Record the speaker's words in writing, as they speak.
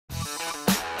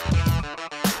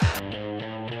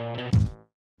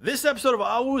This episode of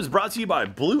AHWU is brought to you by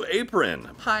Blue Apron.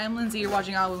 Hi, I'm Lindsay. You're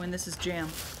watching AHWU, and this is Jam.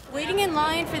 Waiting in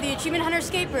line for the Achievement Hunter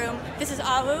escape room. This is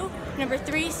AHWU, number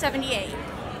 378.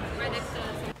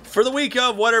 For the week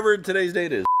of whatever today's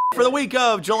date is. For the week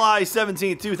of July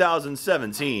 17th,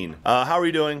 2017. How are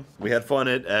you doing? We had fun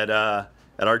at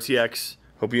RTX.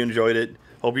 Hope you enjoyed it.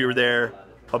 Hope you were there.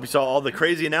 Hope you saw all the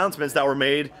crazy announcements that were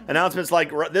made. Announcements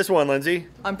like this one, Lindsay.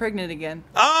 I'm pregnant again.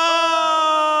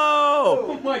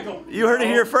 Oh! Michael. You heard it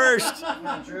here first.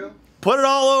 Not true. Put it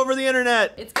all over the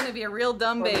internet. It's gonna be a real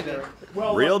dumb baby.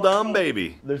 Real dumb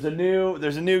baby. There's a new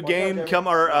game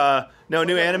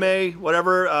new anime,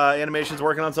 whatever. Animation's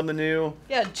working on something new.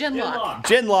 Yeah, Genlock.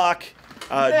 Genlock.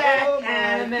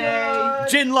 Anime.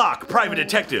 Genlock, private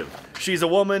detective. She's a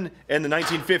woman in the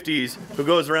 1950s who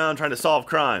goes around trying to solve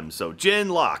crimes. So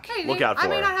Genlock, Hey, look out for I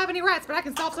may her. not have any rights, but I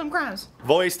can solve some crimes.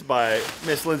 Voiced by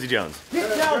Miss Lindsay Jones.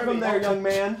 Get down from there, young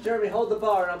man. Jeremy, hold the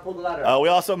bar and I'll pull the ladder. We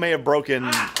also may have broken.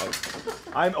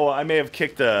 I may have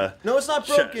kicked a No, it's not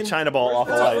broken. China ball off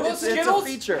the light. It's a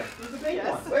feature.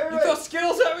 Yes. Wait. You throw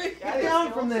Skittles at me? Get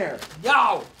down from there.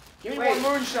 Yo! Give me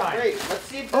more moonshine. Wait, let's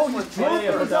see if this one fits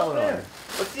first.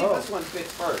 Let's see if this one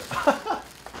fits first.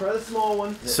 Try the small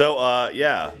one. So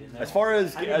yeah, as far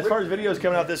as videos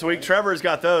coming out this week, Trevor's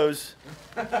got those.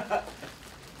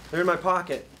 They're in my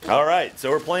pocket. All right, so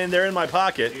we're playing They're in My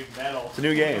Pocket. It's a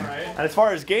new game. And as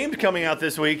far as games coming out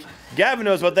this week, Gavin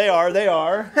knows what they are. They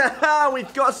are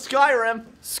We've got Skyrim.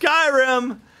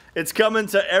 Skyrim. It's coming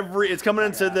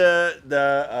into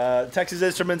the Texas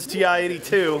Instruments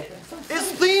TI-82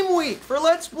 It's theme week for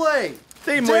Let's Play.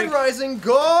 theme Dead week. Rising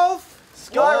Golf.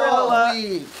 Skyrim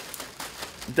week.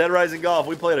 Dead Rising Golf.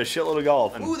 We played a shitload of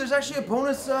golf. Ooh, there's actually a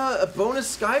bonus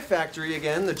Sky Factory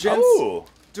again. The gents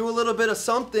do a little bit of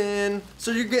something.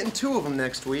 So you're getting 2 of them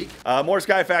next week. More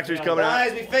Sky Factories coming out.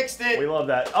 Guys, we fixed it. We love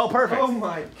that. Oh, perfect. Oh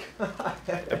my god.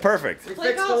 Perfect. We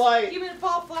fixed the light. Human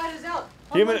Fall Flat is out.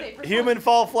 On Monday for Human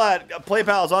Fall Flat. Play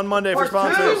Pals on Monday for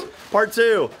Part sponsors. 2. Part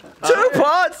 2. 2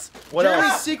 parts. What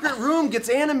Jeremy's else? secret room gets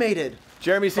animated.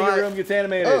 Jeremy's secret room gets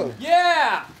animated. Oh.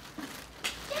 Yeah!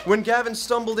 When Gavin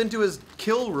stumbled into his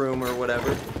kill room or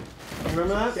whatever. Remember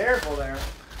that? Careful there.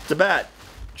 It's a bat.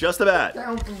 Just a bat.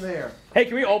 Down from there. Hey,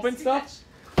 can we open stuff?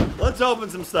 Let's open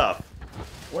some stuff.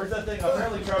 Where's that thing?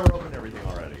 Apparently Trevor opened everything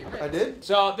already. I did?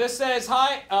 So this says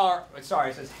hi, sorry,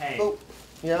 it says hey. Oh,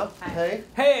 yeah. Hey.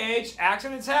 Hey H,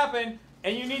 accidents happen,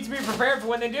 and you need to be prepared for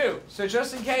when they do. So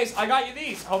just in case, I got you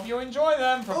these. Hope you enjoy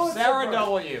them from Oh, Sarah so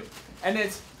W. And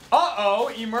it's,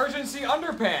 emergency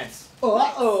underpants.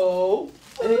 Uh-oh.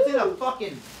 And it's in a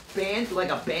fucking like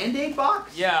a Band-Aid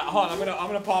box? Yeah, hold on, I'm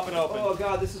gonna pop it open. Oh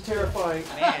god, this is terrifying.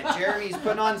 Man, Jeremy's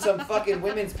putting on some fucking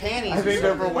women's panties. I think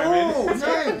they're for women. Oh,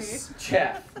 nice.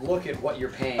 Jeff, look at what you're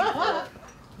paying for.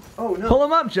 Oh no. Pull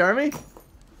them up, Jeremy.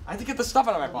 I have to get the stuff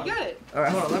out of my pocket. You got it. All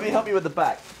right, hold on. Let me help you with the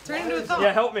back. Turn into a thumb.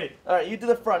 Yeah, help me. All right, you do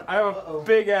the front. I have a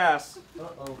big ass.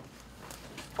 Uh-oh.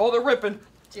 Oh, they're ripping.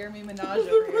 Jeremy Minaj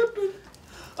over here.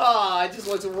 Oh, it just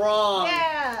looks wrong.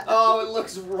 Yeah. Oh, it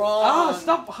looks wrong. Oh,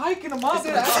 stop hiking them up. Is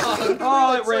it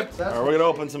Oh, it ripped. All right, we're gonna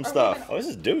open some stuff. Oh, this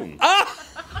is Doom. Ah!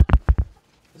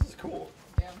 This is cool.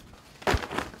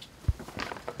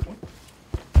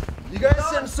 You guys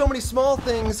send so many small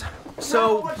things.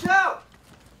 So watch out!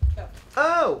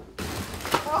 oh.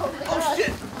 Oh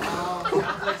shit! Oh,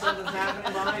 sounds like something's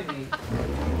happening behind me.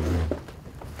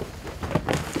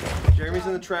 Jeremy's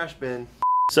in the trash bin.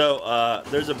 So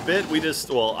there's a bit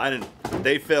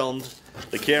they filmed.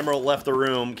 The camera left the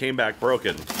room, came back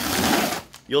broken.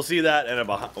 You'll see that in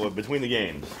between the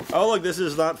games. Oh look, this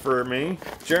is not for me.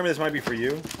 Jeremy, this might be for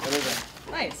you.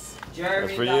 Nice. Jeremy,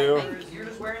 That's for you. You're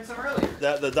just wearing some earlier.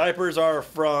 The diapers are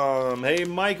from, hey,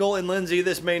 Michael and Lindsay.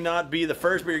 This may not be the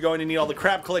first, but you're going to need all the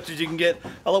crap collectors you can get.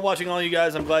 I love watching all you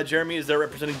guys. I'm glad Jeremy is there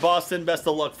representing Boston. Best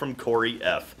of luck from Corey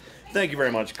F. Thank you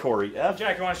very much, Corey F.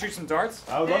 Jack, you want to shoot some darts?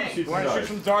 I would love to shoot You some want to shoot darts.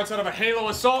 some darts out of a Halo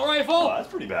assault rifle? Oh, that's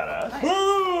pretty badass.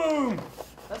 Boom!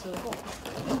 That's really cool.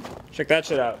 Check that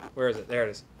shit out. Where is it? There it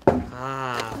is.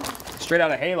 Ah, straight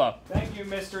out of Halo. Thank you,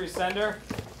 mystery sender.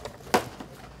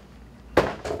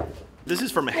 This is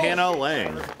from Hannah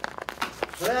Lang.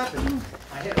 What happened?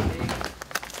 I hit a pig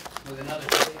with another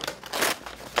pig.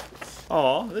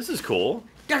 Oh, this is cool.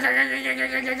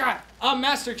 I'm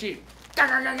Master Chief.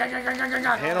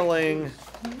 Hannah Lang.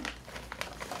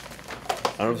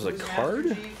 I don't know if it's a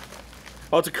card.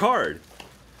 Oh, it's a card.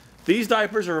 These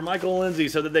diapers are for Michael and Lindsay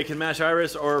so that they can match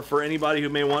Iris or for anybody who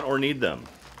may want or need them.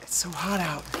 It's so hot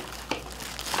out.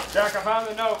 Jack, I found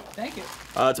the note. Thank you.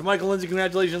 To Michael and Lindsay,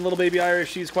 congratulations, little baby Iris.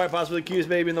 She's quite possibly the cutest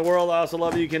baby in the world. I also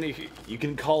love you. You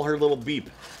can call her Little Beep.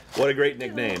 What a great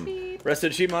nickname.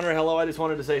 Rested Sheep Hunter, hello. I just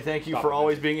wanted to say thank you for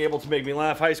always being able to make me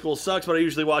laugh. High school sucks, but I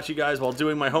usually watch you guys while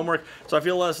doing my homework, so I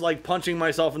feel less like punching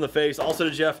myself in the face. Also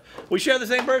to Jeff, we share the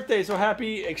same birthday, so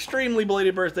happy, extremely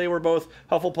belated birthday. We're both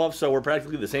Hufflepuffs, so we're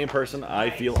practically the same person.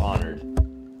 I feel honored.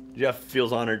 Jeff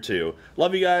feels honored too.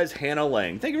 Love you guys, Hannah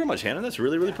Lang. Thank you very much, Hannah. That's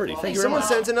really, really pretty. Thank you very Someone much.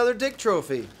 sent another dick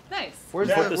trophy. Nice. Where's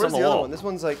Put the, this where's on the the other wall. one? This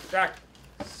one's like... Jack.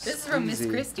 This is from Miss Easy.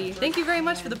 Christie. Thank you very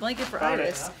much for the blanket for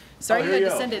Iris. Sorry Oh, you here had you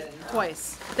to go. send it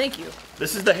twice. Thank you.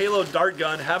 This is the Halo dart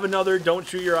gun. Have another. Don't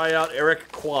shoot your eye out.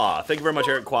 Eric Qua. Thank you very much,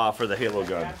 Eric Qua, for the Halo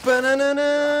gun.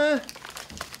 Ba-na-na-na.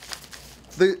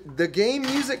 The game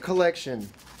music collection.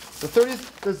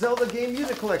 The Zelda game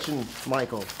music collection,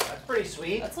 Michael. That's pretty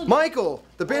sweet. That's legit. Michael,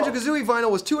 the Banjo-Kazooie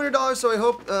vinyl was $200, so I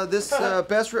hope this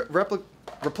best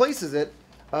replaces it.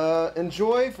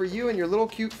 Enjoy for you and your little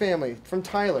cute family. From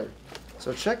Tyler.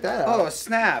 So check that out. Oh,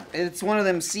 snap. It's one of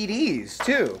them CDs,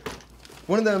 too.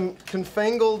 One of them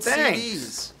confangled Thanks.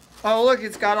 CDs. Oh, look,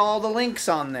 it's got all the links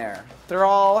on there. They're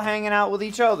all hanging out with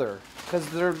each other. Because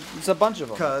there's a bunch of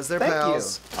them. Because they're Thank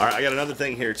pals. All right, I got another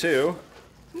thing here, too.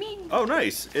 Me. Oh,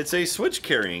 nice. It's a Switch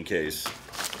carrying case.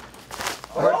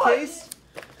 Hard case?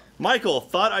 Michael,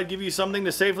 thought I'd give you something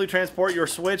to safely transport your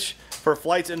Switch for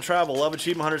flights and travel. Love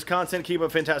Achievement Hunters content. Keep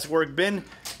up fantastic work. Ben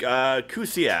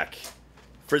Kusiak.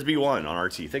 Frisbee 1 on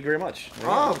RT. Thank you very much. There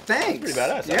you Oh, go. thanks. Pretty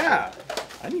badass. Yeah.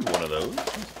 I need one of those.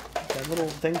 That little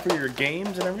thing for your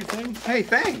games and everything. Hey,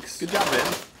 thanks. Good job,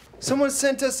 Ben. Someone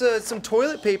sent us some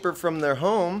toilet paper from their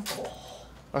home.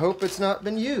 I hope it's not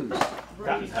been used.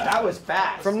 That was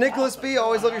fast. From Nicholas B.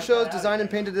 Always love your shows. Designed and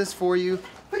painted this for you.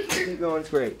 Keep going. It's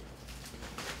great.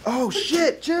 Oh,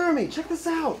 shit. Jeremy, check this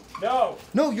out. No.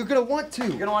 No, you're going to want to. You're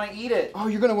going to want to eat it. Oh,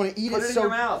 you're going to want to eat Put it. it in so your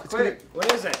mouth, it's gonna- quick.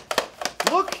 What is it?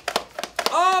 Look.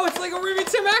 Oh, it's like a Ruby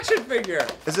Tim action figure.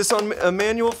 Is this on a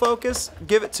manual focus?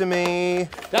 Give it to me.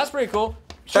 That's pretty cool.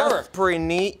 Sure. That's pretty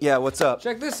neat. Yeah, what's up?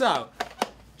 Check this out.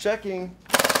 Checking.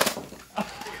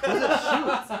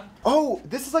 Oh,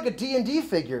 this is like a D&D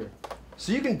figure.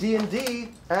 So you can D&D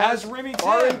As Remy Tim.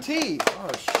 R&T. Oh,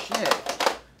 shit.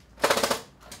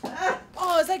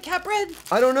 Oh, is that cat bread?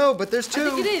 I don't know, but there's I two.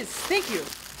 think it is. Thank you.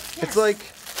 It's like,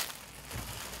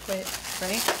 Wait,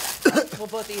 ready? We'll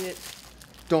both eat it.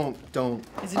 don't.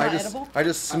 Is it not I just, edible? I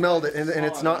just smelled it, and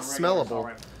it's not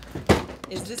smellable.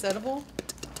 Is this edible?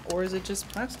 Or is it just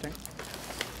plastic?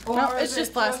 No, it's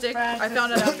just plastic. I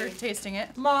found it after tasting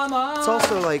it. Mama. It's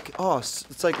also like, oh,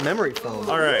 it's like memory foam.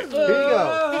 All right. Here you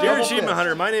go. Dear Double Achievement fist.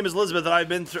 Hunter, my name is Elizabeth, and I've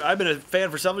been a fan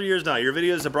for several years now. Your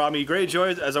videos have brought me great joy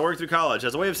as I work through college.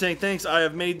 As a way of saying thanks, I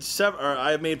have made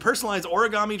personalized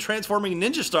origami transforming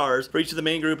ninja stars for each of the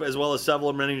main group, as well as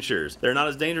several miniatures. They're not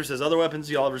as dangerous as other weapons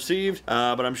y'all have received,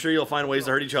 but I'm sure you'll find ways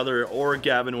to hurt each other or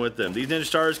Gavin with them. These ninja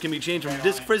stars can be changed from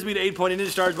disc frisbee to 8-pointed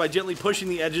ninja stars by gently pushing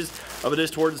the edges of a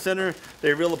disc toward the center. They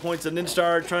reveal the points of the ninja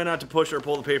star. Try not to push or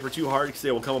pull the paper too hard because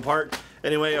they will come apart.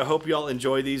 Anyway, I hope y'all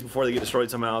enjoy these before they get destroyed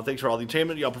somehow. Thanks for all the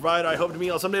entertainment y'all provide. I hope to meet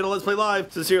y'all someday to Let's Play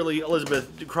Live. Sincerely,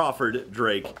 Elizabeth Crawford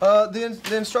Drake. The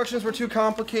instructions were too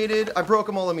complicated. I broke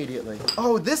them all immediately.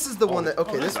 Oh, this is the one that,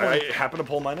 okay, this one. I happen to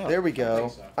pull mine out. There we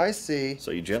go. I see.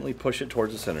 So you gently push it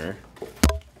towards the center.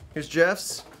 Here's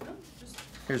Jeff's.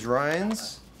 Here's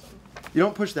Ryan's. You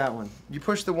don't push that one. You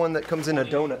push the one that comes in a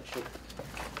donut shape.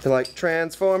 They're like,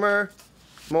 Transformer,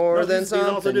 more No, than these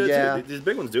also something, do it yeah. too. These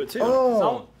big ones do it too.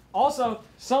 Oh. Also,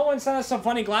 someone sent us some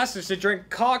funny glasses to drink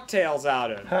cocktails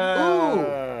out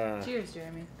of. Cheers,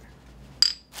 Jeremy.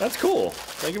 That's cool.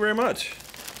 Thank you very much.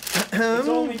 It's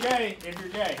only gay if you're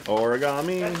gay.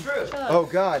 Origami. That's true. Oh,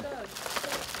 God.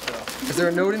 Is there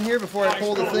a note in here before I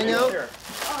pull the thing out?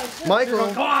 Michael,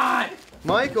 Come on!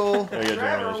 Michael, There you go,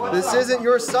 Jeremy. this isn't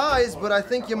your size, but I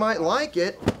think you might like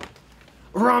it.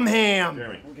 Rum ham.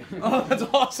 Jeremy. Oh, that's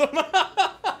awesome.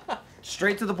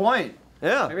 Straight to the point.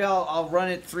 Yeah. Maybe I'll run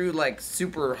it through, like,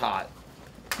 super hot.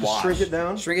 Just shrink it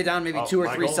down. Shrink it down maybe Oh, 2 or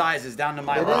 3 Michael? sizes down to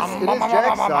my It is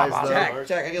Jack's size, though.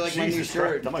 Jack, I get like my new Jesus Christ,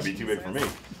 shirt. that might be too big for me.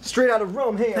 Straight out of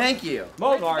rum ham. Thank you.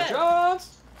 Mogar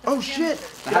Jones. Oh, shit.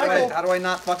 How do I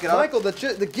not fuck it up? Michael,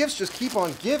 the gifts just keep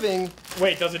on giving.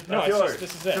 Wait, does it? No, That's it's yours. just,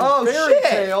 this is it. Oh, Fairy shit.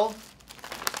 tale.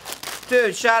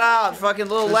 Dude, shout out, fucking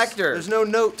little Lecter. There's no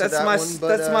note to That's that my one,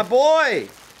 but that's my boy,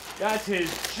 That's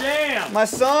his jam. my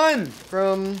son.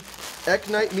 from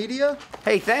Eknight Media.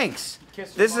 Hey, thanks.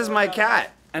 Kiss This your is mother my about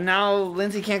cat, and now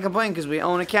Lindsay can't complain because we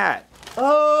own a cat.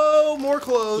 Oh, more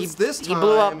clothes this time. He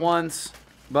blew up once,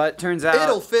 but turns out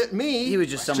It'll fit me. he was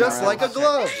just somewhere just like a else.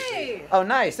 glove. Hey! Oh,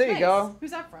 nice. There you Nice. go.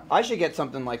 Who's that from? I should get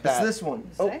something like It's that. this one.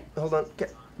 Does it Oh, say? hold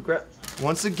on.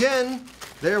 Once again,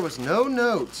 there was no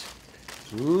note.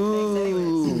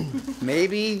 Ooh.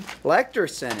 Maybe Lecter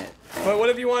sent it. But what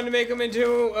if you wanted to make him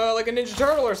into like a Ninja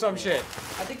Turtle or some shit?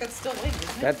 I think that's still Link,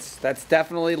 isn't it? That's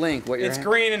definitely Link. What It's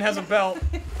green and has a belt.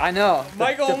 I know.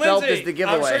 Michael the and belt Lindsay, is the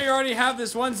giveaway. I'm sure you already have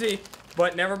this onesie,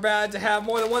 but never bad to have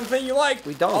more than one thing you like.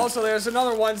 We don't. Also, there's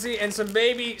another onesie and some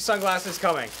baby sunglasses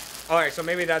coming. All right, so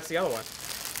maybe that's the other one.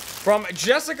 From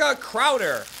Jessica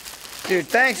Crowder. Dude,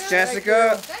 thanks,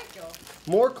 Jessica. Thank you.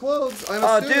 More clothes. I'm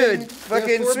Oh, assuming dude,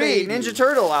 fucking for sweet baby. Ninja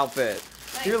Turtle outfit.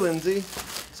 Here, Lindsay.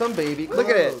 Some baby clothes. Look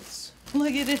at it. Look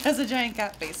at it, it has a giant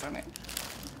cat face on it.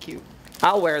 Cute.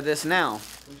 I'll wear this now.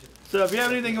 So if you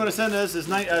have anything you want to send us,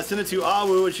 send it to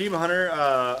AHWU Achievement Hunter,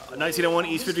 1901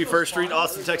 East 51st Street,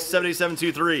 Austin, Texas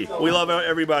 78723. We love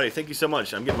everybody. Thank you so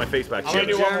much. I'm getting my face back I'm gonna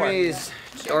do together. one more. Jeremy's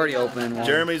already opening one.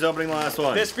 Jeremy's opening the last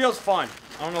one. This feels fun.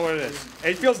 I don't know what it is.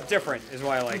 It feels different, is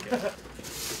why I like it.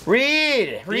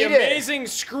 Read The it. Amazing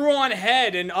Screw-On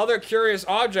Head and Other Curious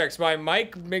Objects by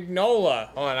Mike Mignola.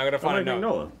 Hold on, I gotta find a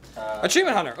note.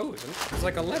 Achievement Hunter. Oh, it's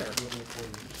like a letter.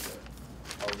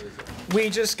 We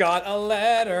just got a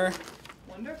letter.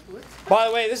 By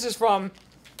the way, this is from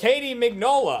Katie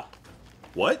Mignola.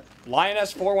 What?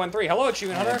 Lioness 413. Hello,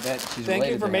 Achievement I Hunter. bet she's Thank you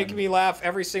related for to making him. me laugh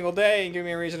every single day and giving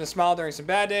me a reason to smile during some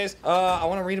bad days. I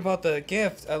want to read about the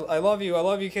gift. I love you. I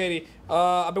love you, Katie.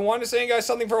 I've been wanting to send you guys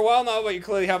something for a while now, but you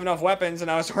clearly have enough weapons, and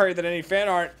I was worried that any fan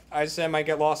art I send might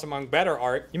get lost among better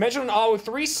art. You mentioned on AHWU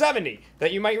 370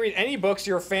 that you might read any books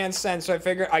your fans send, so I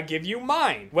figured I'd give you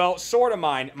mine. Well, sort of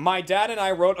mine. My dad and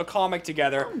I wrote a comic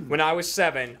together when I was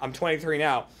 7. I'm 23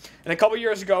 now. And a couple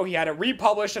years ago, he had it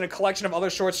republished in a collection of other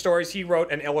short stories he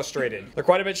wrote and illustrated. They're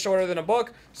quite a bit shorter than a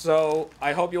book, so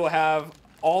I hope you will have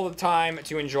all the time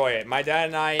to enjoy it. My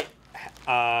dad and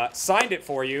I signed it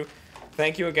for you.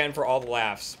 Thank you again for all the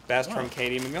laughs. Best from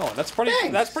Katie Mignola. That's pretty.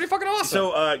 Thanks. That's pretty fucking awesome.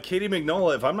 So, Katie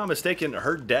Mignola, if I'm not mistaken,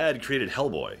 her dad created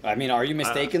Hellboy. I mean, are you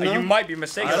mistaken though? You might be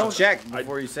mistaken. I don't check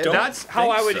before you say don't- that. That's how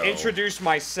think I would so. introduce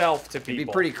myself to people. It'd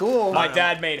be pretty cool. My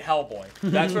dad made Hellboy.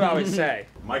 That's what I would say.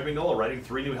 Mike Mignola writing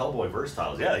 3 new Hellboy verse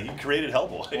titles. Yeah, he created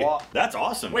Hellboy. Well- That's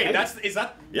awesome. Wait, Hey. is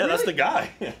that? Yeah, that's the really? guy.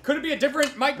 Could it be a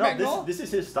different Mike No, Mignola? this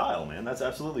is his style, man. That's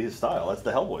absolutely his style. That's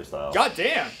the Hellboy style. God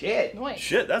damn. Shit. Wait.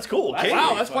 Shit, that's cool. Katie,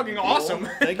 Wow, that's fucking awesome.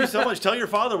 thank you so much. Tell your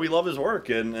father we love his work,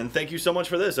 and thank you so much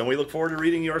for this, and we look forward to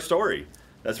reading your story.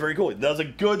 That's very cool. That was a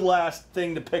good last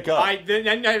thing to pick up. I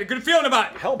had a good feeling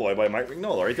about it. Hellboy by Mike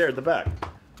Mignola, right there at the back.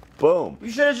 Boom. You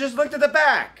should have just looked at the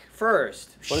back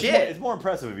first. But Shit. it's more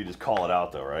impressive if you just call it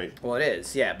out, though, right? Well, it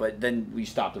is, yeah, but then we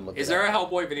stopped and looked Is it there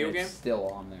up. a Hellboy video It's game? still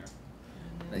on there.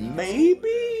 Then you-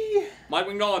 Maybe. Mike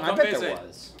Mignola, I come bet visit. there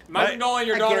was. Mike Mignola and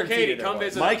your I daughter guarantee Katie, you there come was.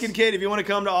 visit Mike us. and Kate, if you want to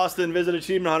come to Austin, visit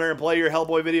Achievement Hunter, and play your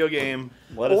Hellboy video game,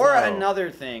 let us Or know. another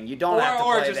thing. You don't Or- have to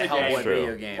or play just the a game. Hellboy True.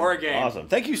 video game. Or a game. Awesome.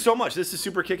 Thank you so much. This is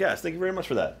super kick-ass. Thank you very much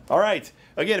for that. All right.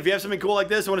 Again, if you have something cool like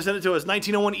this, want to send it to us,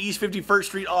 1901 East 51st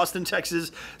Street, Austin,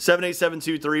 Texas,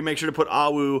 78723. Make sure to put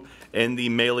AHWU in the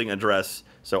mailing address.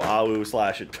 So AHWU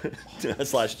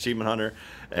 / Achievement Hunter,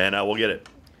 and we'll get it.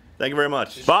 Thank you very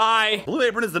much. Bye. Blue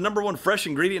Apron is the #1 fresh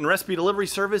ingredient and recipe delivery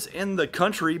service in the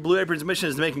country. Blue Apron's mission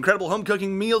is to make incredible home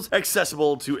cooking meals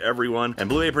accessible to everyone. And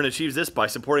Blue Apron achieves this by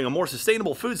supporting a more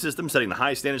sustainable food system, setting the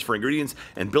highest standards for ingredients,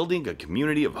 and building a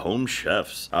community of home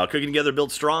chefs. Cooking together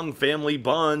builds strong family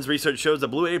bonds. Research shows that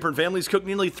Blue Apron families cook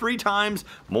nearly 3 times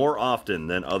more often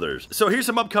than others. So here's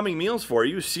some upcoming meals for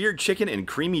you. Seared chicken and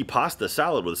creamy pasta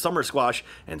salad with summer squash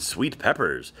and sweet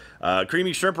peppers.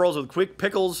 Creamy shrimp rolls with quick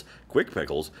pickles,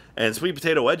 and sweet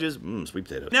potato wedges. Sweet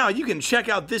potato. Now, you can check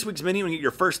out this week's menu and get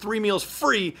your first 3 meals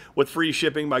free with free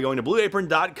shipping by going to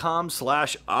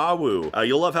blueapron.com/AHWU.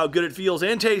 You'll love how good it feels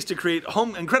and tastes to create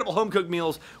incredible home-cooked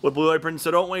meals with Blue Apron,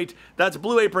 so don't wait. That's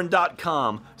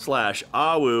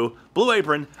blueapron.com/AHWU. Blue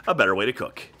Apron, a better way to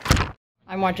cook.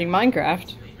 I'm watching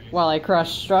Minecraft while I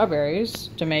crush strawberries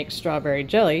to make strawberry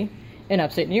jelly in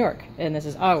upstate New York. And this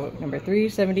is AHWU, number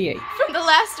 378. From the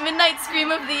last midnight scream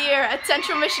of the year at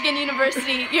Central Michigan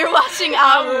University, you're watching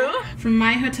AHWU. From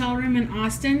my hotel room in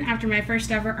Austin after my first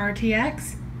ever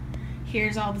RTX,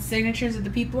 here's all the signatures of the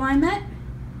people I met,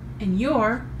 and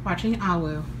you're watching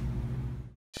AHWU.